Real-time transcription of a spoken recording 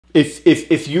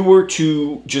If you were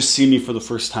to just see me for the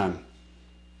first time,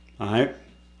 all right?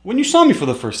 When you saw me for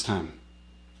the first time,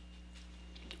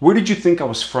 where did you think I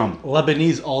was from?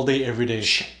 Lebanese all day, every day.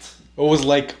 Shit. It was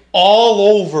like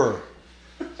all over.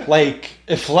 Like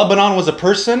if Lebanon was a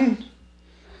person,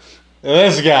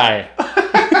 this guy.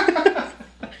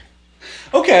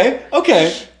 Okay.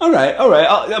 All right.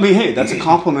 I mean, hey, that's a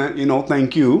compliment, you know,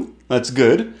 thank you. That's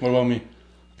good. What about me?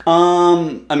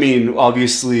 I mean,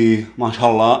 obviously,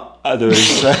 mashallah,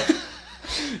 there's...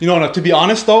 You know, no, to be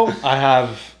honest though, I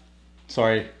have...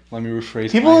 Sorry, let me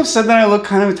rephrase. People have said that I look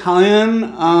kind of Italian,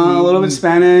 a little bit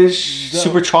Spanish,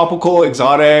 super tropical,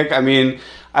 exotic. I mean,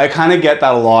 I kind of get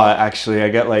that a lot, actually. I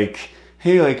get like,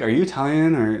 hey, like, are you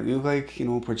Italian? Or you look like, you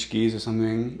know, Portuguese or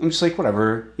something? I'm just like,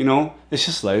 whatever, you know? It's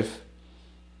just life.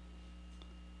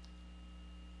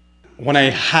 When I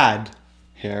had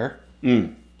hair,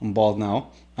 I'm bald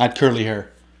now, I had curly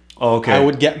hair. Oh, okay. I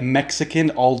would get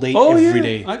Mexican all day, every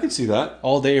day. I can see that.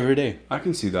 All day, every day. I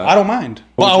can see that. I don't mind.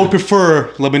 But I would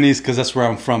prefer Lebanese because that's where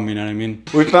I'm from, you know what I mean?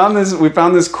 We found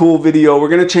this cool video. We're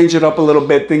gonna change it up a little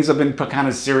bit. Things have been kind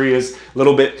of serious, a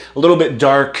little bit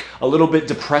dark, a little bit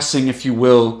depressing, if you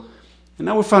will. And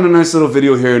now we found a nice little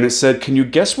video here, and it said, "Can you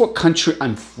guess what country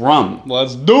I'm from?"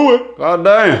 Let's do it. God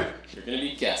damn. You're going to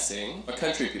be guessing what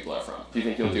country people are from. Do you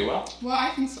think you'll do well? Well, I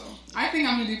think so. I think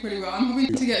I'm going to do pretty well. I'm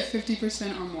hoping to get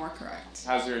 50% or more correct.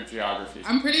 How's your geography?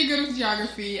 I'm pretty good with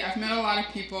geography. I've met a lot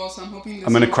of people, so I'm hoping this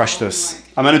I'm gonna crush this.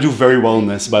 I'm gonna do very well in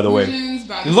this, by the way. You're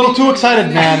a little too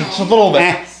excited, man. Just a little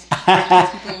bit.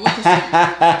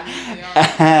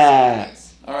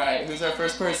 Alright, who's our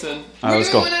first person? Alright,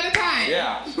 let's go. One at a time.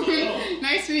 Yeah.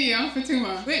 Nice to meet you. I'm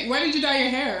Fatuma. Wait, why did you dye your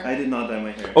hair? I did not dye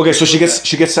my hair. Okay, so she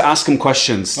gets to ask him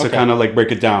questions to kind of like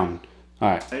break it down. All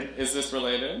right. Is this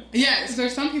related? Yes,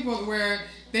 there's some people where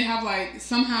they have like,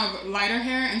 some have lighter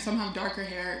hair and some have darker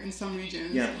hair in some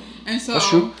regions. Yeah. And so That's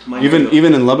true.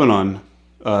 Even in Lebanon,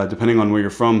 depending on where you're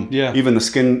from, yeah. Even the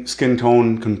skin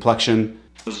tone, complexion.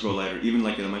 Let's grow lighter. Even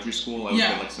like in elementary school, I would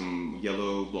get like some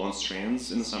yellow blonde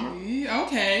strands in the summer.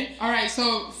 Okay. All right.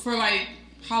 So for like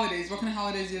holidays, what kind of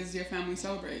holidays does your family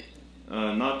celebrate?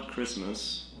 Not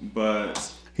Christmas,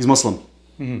 but He's Muslim.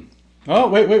 Mm-hmm. Oh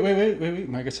wait!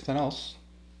 Might get something else.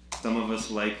 Some of us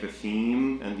like the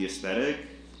theme and the aesthetic,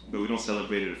 but we don't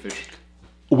celebrate it officially.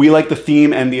 We like the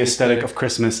theme and the aesthetic of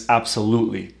Christmas,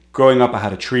 absolutely. Growing up, I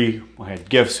had a tree, I had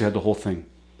gifts, we had the whole thing.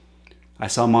 I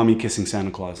saw mommy kissing Santa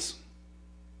Claus.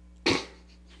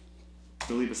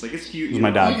 Believe it's like it's cute. It was my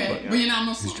dad. Okay, but you're not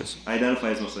Muslim. I identify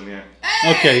as Muslim, yeah.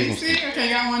 Hey, okay, he's Muslim. See? Okay,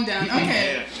 got one down.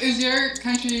 Okay, is your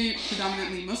country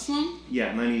predominantly Muslim?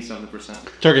 Yeah,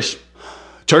 97%. Turkish.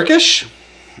 Turkish?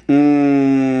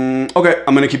 Okay,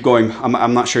 I'm gonna keep going.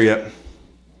 I'm not sure yet.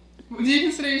 Do you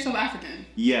consider yourself African?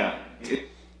 Yeah.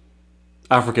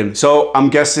 African. So I'm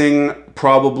guessing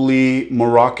probably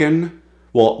Moroccan.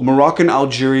 Well, Moroccan,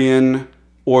 Algerian,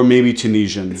 or maybe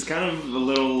Tunisian. It's kind of a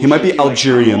little... He might be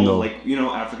Algerian, though. Like, you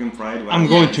know, African pride. I'm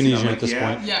going Tunisian at this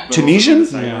point. Yeah. Tunisian?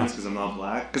 Yeah. Because I'm not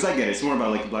black. Because I get it. It's more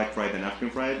about like black pride than African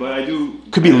pride. But I do...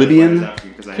 Could be Libyan.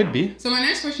 Could be. So my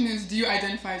next question is, do you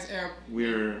identify as Arab?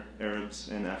 We're Arabs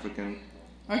and African.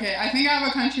 Okay, I think I have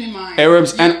a country in mind.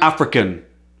 Arabs and African.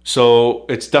 So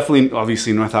it's definitely,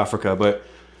 obviously, North Africa, but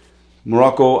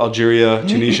Morocco, Algeria,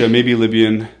 Tunisia, maybe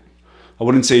Libyan. I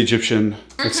wouldn't say Egyptian.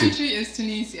 Our country is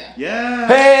Tunisia. Yeah.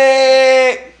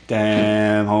 Hey!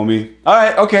 Damn, homie. All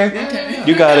right, okay. Okay.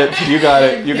 You got it. You got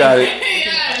it. You got it.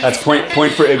 Yes. That's point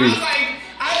for Ibby. I was like,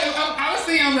 I was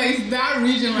thinking, I was like, it's that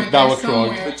region right That there looks wrong.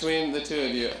 somewhere. Between the two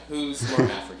of you, who's more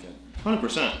African?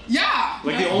 100%. Yeah.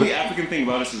 Like, the only African thing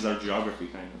about us is our geography,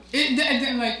 kind of.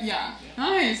 Like, yeah.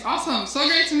 Nice. Awesome. So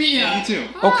great to meet you. Yeah, you too.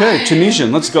 Okay, Hi.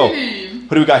 Tunisian. Let's What's go. your name?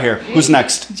 Who do we got here? Who's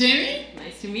next? Jamie?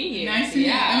 Nice to meet you. Nice to meet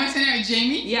you. Am I saying it right?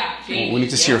 Jamie? Yeah, Jamie. We need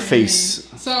to see your face.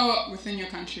 So, within your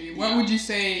country, what would you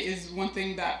say is one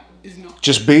thing that is not...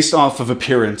 Just based off of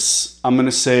appearance, I'm going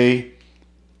to say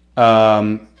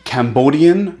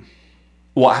Cambodian.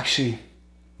 Well, actually,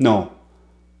 no.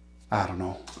 I don't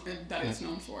know. That it's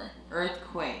known for.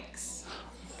 Earthquakes.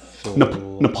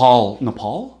 Nepal.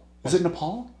 Nepal? Is it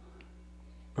Nepal?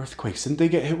 Earthquakes. Didn't they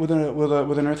get hit with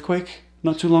an earthquake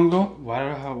not too long ago? Why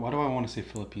do I want to say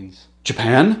Philippines?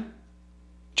 Japan?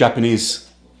 Japanese.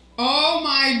 Oh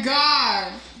my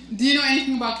god! Do you know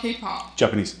anything about K-pop?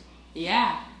 Japanese.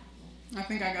 Yeah. I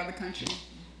think I got the country.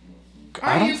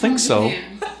 I Are don't you think from so.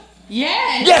 Japan?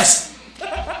 Yes. Yes!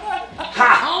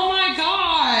 Oh my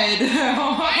god.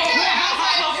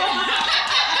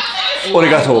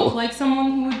 Arigato. Like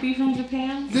someone who would be from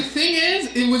Japan? The thing is,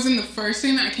 it wasn't the first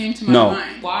thing that came to my No.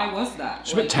 mind. Why was that?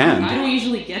 She's a bit tanned. I don't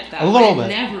usually get that. A little I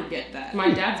bit. never get that.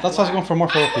 My dad's That's why I was black. going for more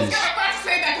I was Philippines. about to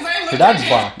say that because Her dad's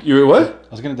black. You're what?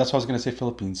 That's why I was gonna say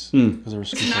Philippines because they were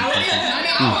speaking.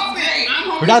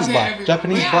 Her Her dad's black.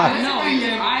 Japanese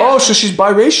black. Oh, so she's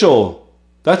biracial.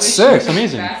 That's sick. It's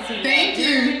amazing. Thank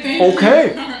you. Thank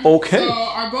Okay. you. Okay. So,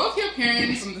 are both your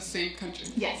parents from the same country?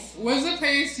 Yes. Was the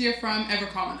place you're from ever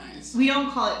colonized? We don't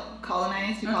call it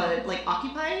colonized. We call it like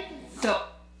occupied. So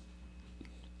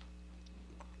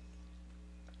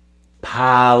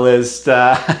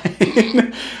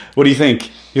Palestine. What do you think?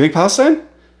 You think Palestine?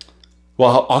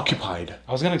 Well, occupied.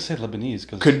 I was gonna say Lebanese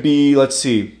because Could be, let's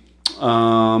see.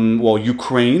 Well,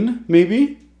 Ukraine,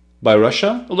 maybe? By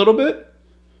Russia, a little bit?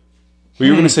 Were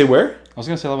you going to say where? I was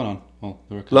gonna say Lebanon. Well,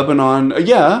 they were Lebanon.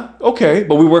 Yeah, okay.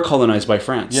 But we were colonized by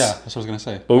France. yeah, that's what I was gonna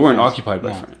say. But we weren't occupied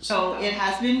by No. France. so it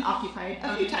has been occupied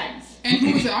a few times. And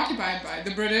who was it occupied by?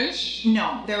 The British?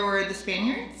 No, there were the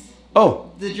Spaniards,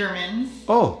 Oh, the Germans,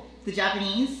 oh. the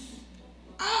Japanese.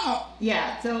 Oh,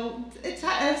 Yeah, so it's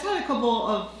had a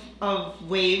couple of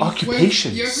waves.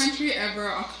 Occupations. was your country ever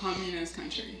a communist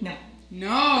country? No.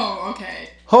 No, okay.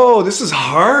 Oh, this is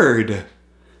hard.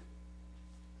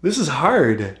 This is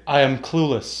hard. I am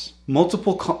clueless.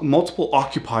 Multiple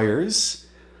occupiers,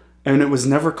 and it was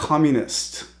never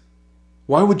communist.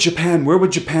 Why would Japan? Where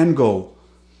would Japan go?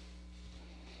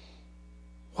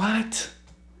 What?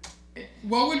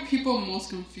 What would people most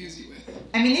confuse you with?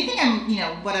 I mean, they think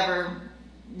I'm, whatever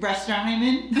restaurant I'm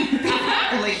in.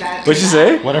 or like that. What'd you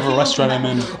say? Whatever restaurant I'm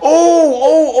in.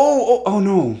 Oh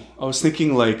no. I was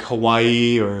thinking like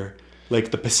Hawaii or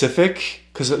like the Pacific,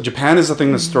 because Japan is the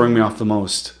thing that's throwing me off the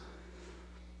most.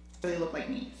 Really look like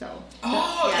me, so.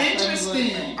 Oh, yeah, so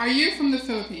interesting. Are you from the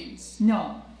Philippines?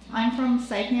 No, I'm from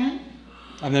Saipan.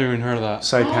 I've never even heard of that. Oh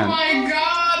Saipan. my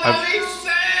god, that makes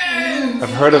sense!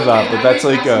 I've heard of that, but that's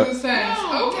makes like absolute a. sense.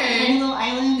 Tiny Okay. little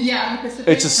island Yeah. in the Pacific.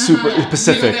 It's a super Yeah.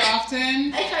 Pacific. Do you go there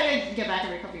often? I try to get back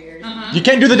every couple of years. You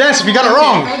can't do the dance if you got it Oh,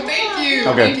 wrong. thank you.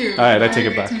 Okay. Thank you. All right, I take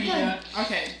it Great back. to meet you.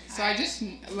 Okay, so I just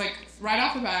like right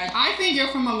off the bat, I think you're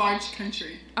from a large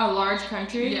country. A large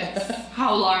country? Yes.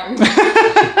 How large?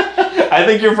 I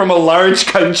think you're from a large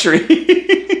country.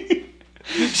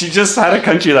 She just had a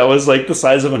country that was like the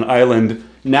size of an island.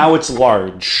 Now it's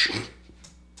large.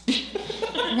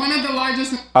 One of the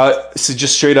largest. So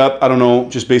just straight up, I don't know,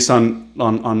 just based on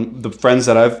the friends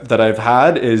that I've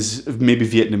had, is maybe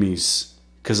Vietnamese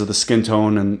because of the skin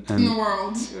tone in the and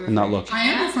world. that look. I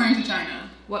am referring to China.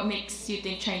 What makes you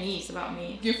think Chinese about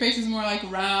me? Your face is more like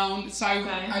round, so I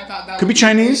thought that Could would be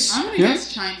Chinese. I'm gonna Yeah.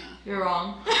 guess China. You're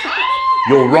wrong.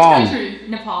 You're wrong. Country.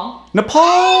 Nepal. Nepal.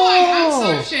 I'm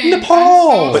so ashamed. Nepal.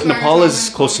 I'm so But sorry Nepal to is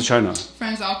all close to my China,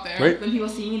 friends out there. right? When people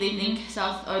see me, they think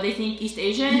South or they think East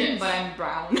Asian, Yes. but I'm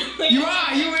brown. You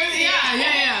are. You really?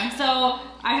 Yeah. So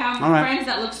I have All right. friends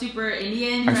that look super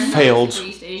Indian. I friends failed. That look super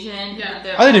East Asian. Yeah.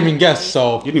 They're I didn't even all guess, white.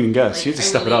 so You didn't even guess. You need to I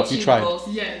step it relate up. to You tried. both.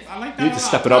 Yes, I like that. You need a to lot.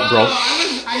 step it up, bro.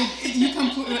 You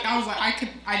completely. I was like,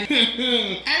 I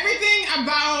did. Everything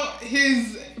about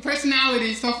his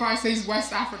personality so far says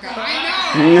West Africa.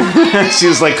 I know. She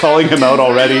was like calling him out I know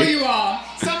already. you are.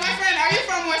 So my friend, are you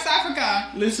from West Africa?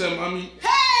 Listen, mommy.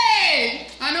 Hey!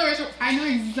 I know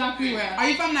exactly where. Are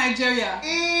you from Nigeria?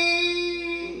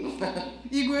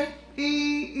 Igwe?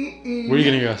 where are you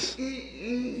gonna guess?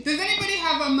 Does anybody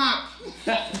have a map?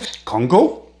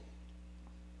 Congo?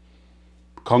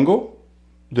 Congo?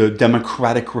 The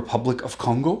Democratic Republic of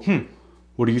Congo?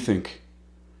 What do you think?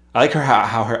 I like her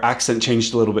how her accent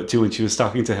changed a little bit too when she was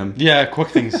talking to him. Yeah, quick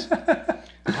things.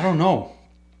 I don't know.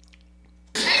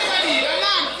 Anybody, a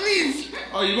map, please.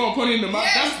 Oh, you gonna put it in the map?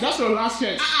 That's your last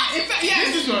chance. In fact, yes.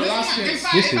 This is your last In chance.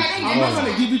 fact, This if is- I don't I'm get not this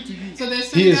gonna one. give it to you. So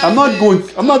there's He is-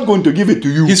 Senegal, I'm not going to give it to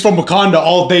you. He's from Wakanda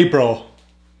all day, bro.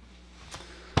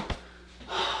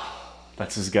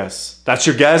 That's his guess. That's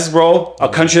your guess, bro? A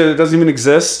country that doesn't even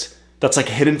exist? That's like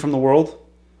hidden from the world?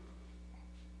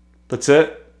 That's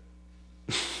it?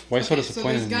 Why are you so So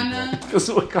disappointed there's in me, bro? Ghana. Because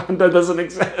Wakanda doesn't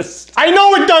exist. I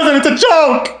know it doesn't. It's a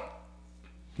joke.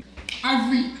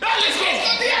 Ivory. Let's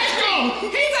go.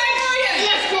 He's Ivorian.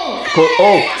 Let's go.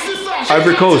 Oh,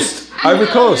 Ivory Coast. Ivory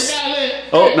Coast.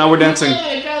 Oh, now we're dancing.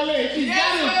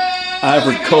 Yes,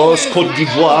 Ivory Coast, Côte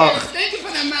d'Ivoire. Thank you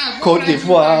for the map. Côte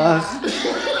d'Ivoire.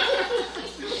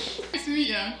 Nice to meet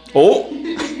you. Oh,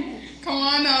 Come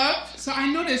on up. So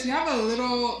I noticed you have a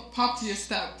little pop to your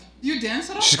step. You dance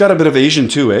at all? she's got a bit of Asian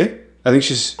too, eh? I think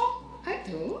she's... I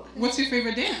do. What's your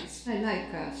favorite dance? I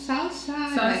like salsa,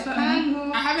 I like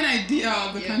tango. I have an idea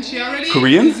of the country already.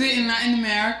 Korean? Is it in Latin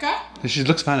America? She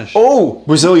looks Spanish. Oh,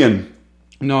 Brazilian.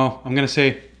 No, I'm gonna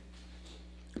say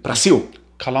Brazil.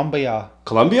 Colombia.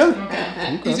 Colombia?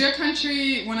 Is your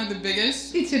country one of the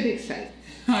biggest? It's a big size.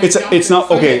 It's not,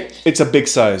 okay, it's a big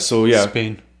size, so yeah.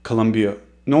 Spain. Colombia.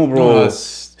 No, bro. No,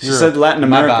 that's She Europe. said Latin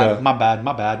America. My bad.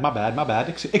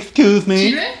 Excuse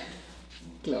me. Chile?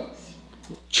 Close.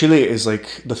 Chile is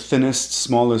like the thinnest,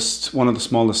 smallest, one of the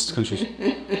smallest countries.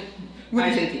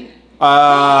 Argentina.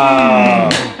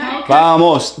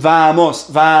 Vamos.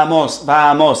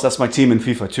 That's my team in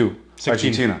FIFA too. 16.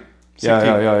 Argentina. 16.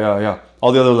 Yeah.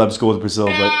 All the other lebs go with Brazil,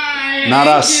 but Hi, not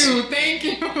us. Thank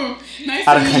you. Nice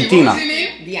Argentina. to meet you. What's your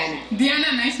name? Diana.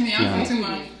 Diana, nice to meet you. I'm from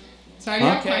Tuma. So I do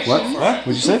have questions. What?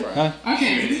 What'd you say? Okay,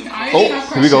 I Oh, have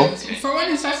questions. here we go. For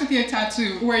one, it starts with your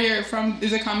tattoo. Where you're from,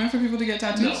 is it common for people to get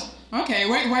tattoos? No. Okay,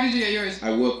 why did you get yours?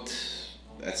 I worked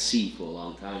at sea for a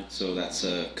long time, so that's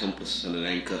a compass and an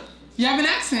anchor. You have an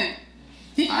accent.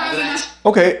 He has an accent.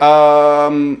 Okay,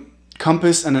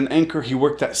 compass and an anchor. He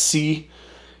worked at sea.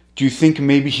 Do you think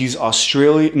maybe he's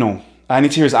Australian? No, I need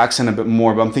to hear his accent a bit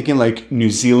more, but I'm thinking like New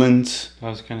Zealand. I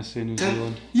was gonna say New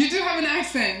Zealand. You do have an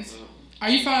accent. Are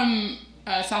you from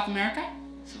South America?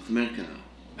 South America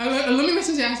now. Let me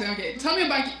listen to your accent. Okay, tell me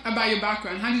about your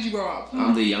background. How did you grow up?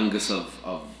 I'm the youngest of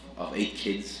 8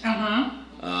 kids. Uh-huh.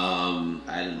 I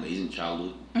had an amazing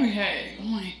childhood. Okay. Oh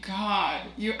my God,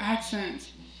 your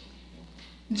accent.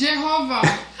 Jehovah.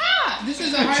 Ha! This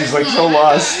is a hard She's like so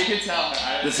lost. You can tell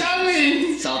her. Tell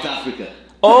me. South Africa.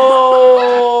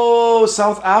 Oh,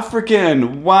 South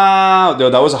African. Wow. No,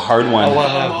 that was a hard one. I would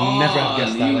have never have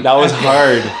guessed that. Like, That was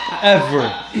hard. ever.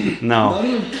 No. I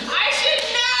should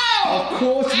know. Of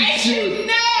course you I should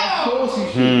know. Of course you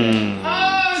should.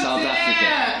 Oh, South damn.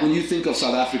 Africa. When you think of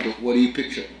South Africa, what do you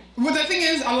picture? Well, the thing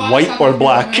is, a lot White of South or Africans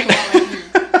black? look a lot like you.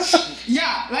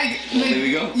 Yeah, like there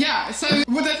we go. Yeah. So,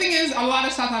 well, the thing is, a lot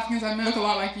of South Africans I met look a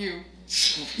lot like you.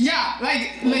 Yeah, like.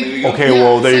 there we go. Okay, yeah,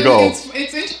 well, there you so go. It's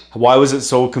interesting. Why was it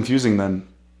so confusing then?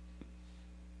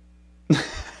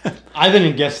 I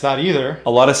didn't guess that either.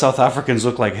 A lot of South Africans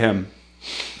look like him.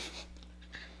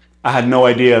 I had no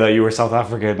idea that you were South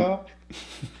African.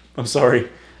 I'm sorry.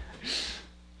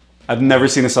 I've never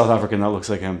seen a South African that looks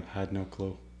like him. Had no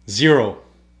clue. Zero.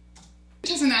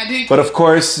 Interesting. I didn't. But of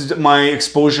course, my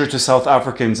exposure to South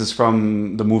Africans is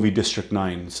from the movie District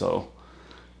 9, so.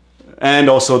 And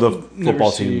also the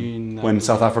football seen team that when movie.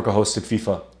 South Africa hosted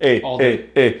FIFA. All day.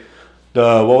 Hey.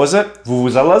 What was it?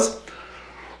 Vuvuzelas?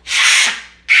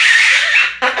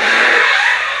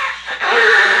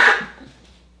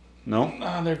 No?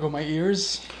 Ah, there go my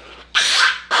ears.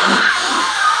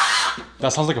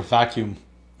 That sounds like a vacuum,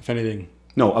 if anything.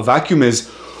 No, a vacuum is.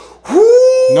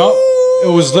 No,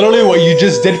 it was literally what you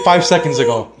just did 5 seconds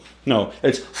ago. No,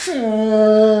 it's. Do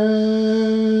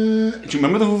you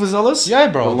remember the Vuvuzelas? Yeah,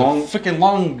 bro. The The long. freaking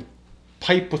long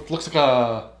pipe with looks like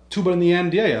a tuba in the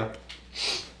end. Yeah.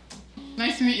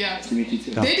 Nice to meet you. Nice to meet you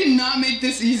too. They did not make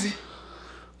this easy.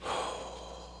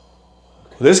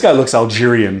 This guy looks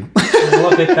Algerian.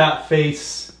 Look at that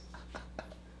face.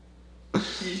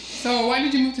 So, why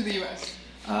did you move to the U.S.?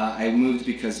 I moved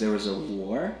because there was a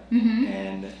war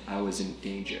and I was in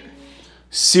danger.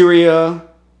 Syria.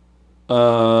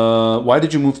 Why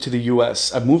did you move to the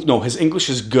U.S.? His English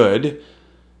is good.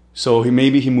 So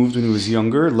maybe he moved when he was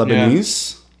younger.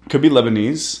 Lebanese. Could be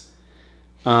Lebanese.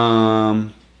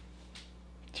 Yo,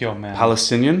 man.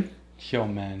 Palestinian. Yo,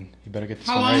 man. You better get this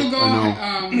How one long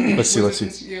right. ago? Let's see.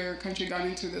 Since your country got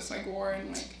into this war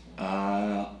and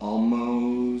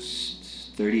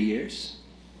Almost 30 years.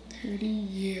 30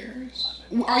 years.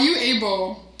 Are you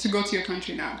able to go to your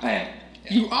country now? I am.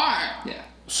 You are? Yeah.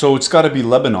 So it's got to be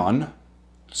Lebanon.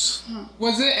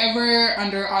 Was it ever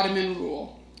under Ottoman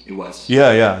rule? It was.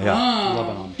 Yeah.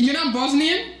 Lebanon. You're not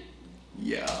Bosnian?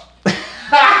 Yeah.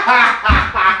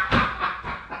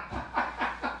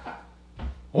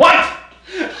 What?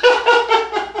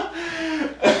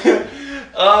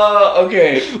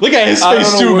 Okay. Look at his I don't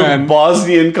face know too, where man.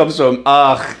 Bosnian comes from.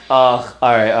 All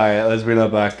right. Let's bring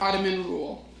that back. Ottoman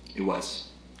rule. It was.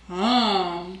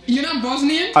 You're not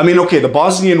Bosnian? I mean, okay, the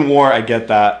Bosnian War, I get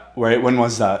that, right? When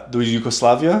was that? The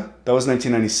Yugoslavia? That was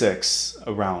 1996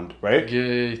 around, right?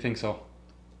 Yeah, I think so.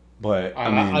 But, I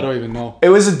mean, I don't even know. it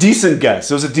was a decent guess.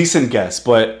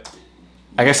 But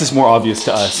I guess it's more obvious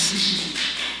to us.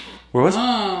 Where was it?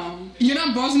 You're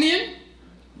not Bosnian?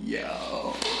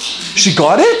 Yeah. She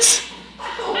got it?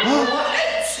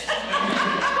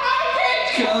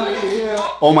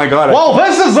 Oh my god. Whoa,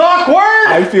 this is awkward!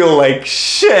 I feel like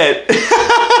shit.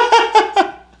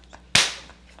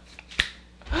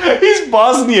 He's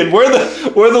Bosnian. We're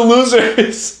the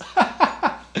losers.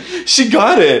 She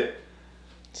got it.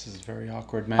 This is very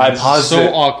awkward, man. I This is paused so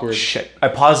it. awkward. Shit. I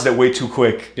paused it way too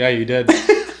quick. Yeah, you did.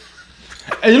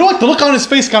 And you know what? The look on his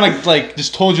face kind of like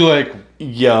just told you like,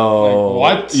 Yo.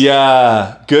 Like, what?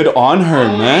 Yeah. Good on her,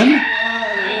 man.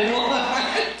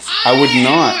 I would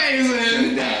not.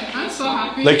 I'm so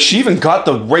happy happy. Like she even got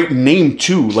the right name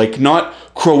too. Like not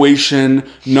Croatian,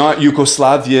 not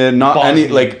Yugoslavian, not any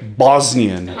Bosnian. like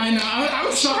Bosnian. I know. I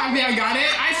was so happy I got it.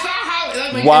 I saw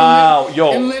how. Like, Wow, it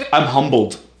yo, lit- I'm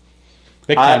humbled.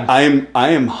 Big time. I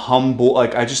am humble.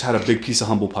 Like I just had a big piece of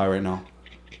humble pie right now.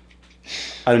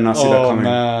 I did not see that Oh coming.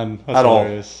 man, that's At all.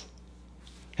 hilarious.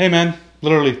 Hey man,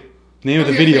 literally name of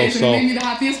the Your video. face, and So it made me the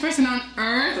happiest person on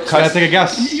earth. can I take a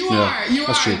guess? You Yeah, are. You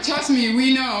that's are. true. Trust me.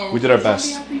 We know. We did our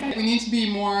best. We need to be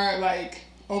more like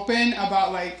open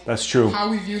about like That's true. how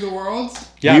we view the world.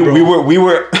 Yeah, we, bro. we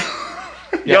were.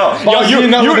 Yeah. yo, Bosnian,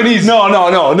 not Lebanese.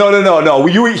 No.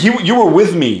 You were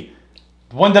with me.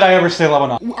 When did I ever say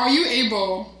Lebanon? Are you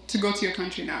able to go to your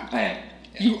country now? I am.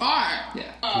 You are.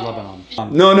 Yeah. Lebanon.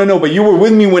 No. But you were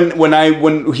with me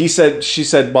when she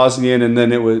said Bosnian, and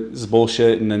then it was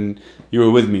bullshit, and then you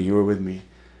were with me. You were with me.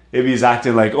 If he's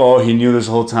acting like, oh, he knew this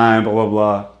whole time, blah blah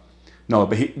blah. No,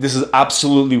 but this is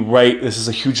absolutely right. This is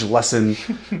a huge lesson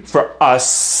for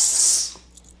us.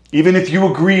 Even if you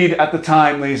agreed at the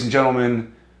time, ladies and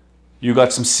gentlemen, you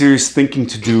got some serious thinking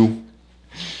to do.